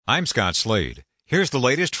I'm Scott Slade. Here's the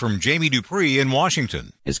latest from Jamie Dupree in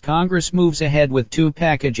Washington. As Congress moves ahead with two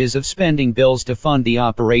packages of spending bills to fund the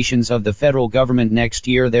operations of the federal government next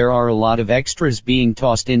year, there are a lot of extras being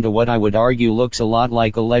tossed into what I would argue looks a lot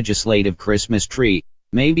like a legislative Christmas tree.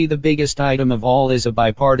 Maybe the biggest item of all is a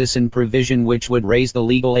bipartisan provision which would raise the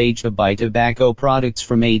legal age to buy tobacco products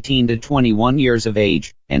from 18 to 21 years of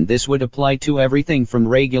age, and this would apply to everything from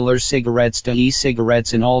regular cigarettes to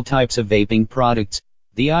e-cigarettes and all types of vaping products.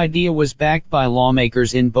 The idea was backed by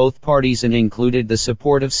lawmakers in both parties and included the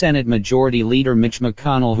support of Senate Majority Leader Mitch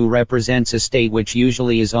McConnell, who represents a state which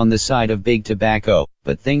usually is on the side of big tobacco.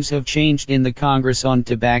 But things have changed in the Congress on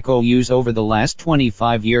tobacco use over the last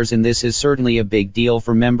 25 years, and this is certainly a big deal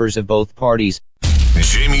for members of both parties.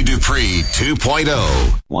 Jamie Dupree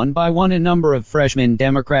 2.0. One by one, a number of freshman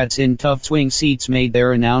Democrats in tough swing seats made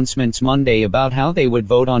their announcements Monday about how they would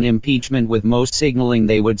vote on impeachment, with most signaling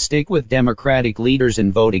they would stick with Democratic leaders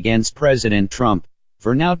and vote against President Trump.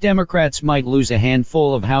 For now, Democrats might lose a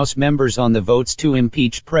handful of House members on the votes to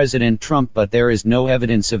impeach President Trump, but there is no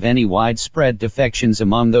evidence of any widespread defections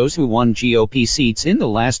among those who won GOP seats in the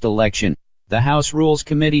last election. The House Rules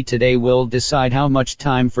Committee today will decide how much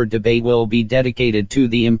time for debate will be dedicated to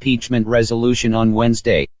the impeachment resolution on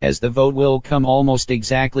Wednesday, as the vote will come almost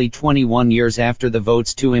exactly 21 years after the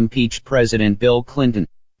votes to impeach President Bill Clinton.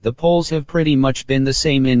 The polls have pretty much been the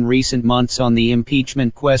same in recent months on the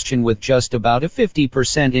impeachment question, with just about a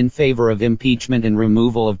 50% in favor of impeachment and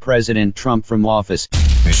removal of President Trump from office.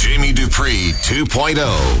 Jamie Dupree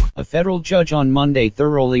 2.0. A federal judge on Monday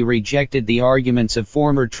thoroughly rejected the arguments of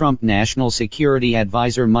former Trump National Security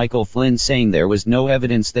Advisor Michael Flynn, saying there was no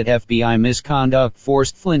evidence that FBI misconduct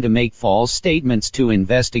forced Flynn to make false statements to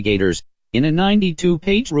investigators. In a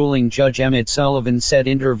 92-page ruling, Judge Emmett Sullivan said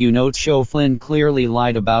interview notes show Flynn clearly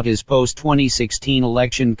lied about his post-2016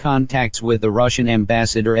 election contacts with the Russian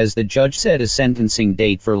ambassador, as the judge set a sentencing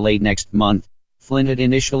date for late next month. Flynn had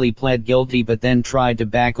initially pled guilty but then tried to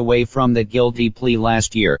back away from that guilty plea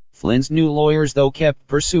last year. Flynn's new lawyers, though, kept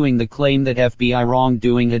pursuing the claim that FBI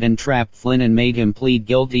wrongdoing had entrapped Flynn and made him plead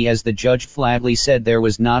guilty, as the judge flatly said there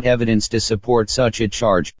was not evidence to support such a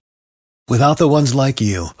charge. Without the ones like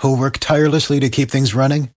you, who work tirelessly to keep things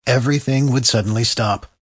running, everything would suddenly stop.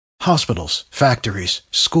 Hospitals, factories,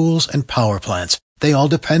 schools, and power plants, they all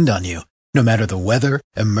depend on you. No matter the weather,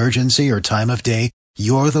 emergency, or time of day,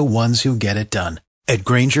 you're the ones who get it done. At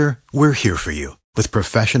Grainger, we're here for you, with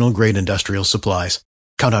professional-grade industrial supplies.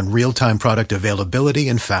 Count on real-time product availability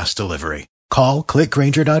and fast delivery. Call, click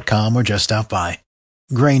Grainger.com, or just stop by.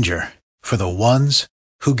 Grainger, for the ones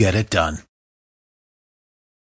who get it done.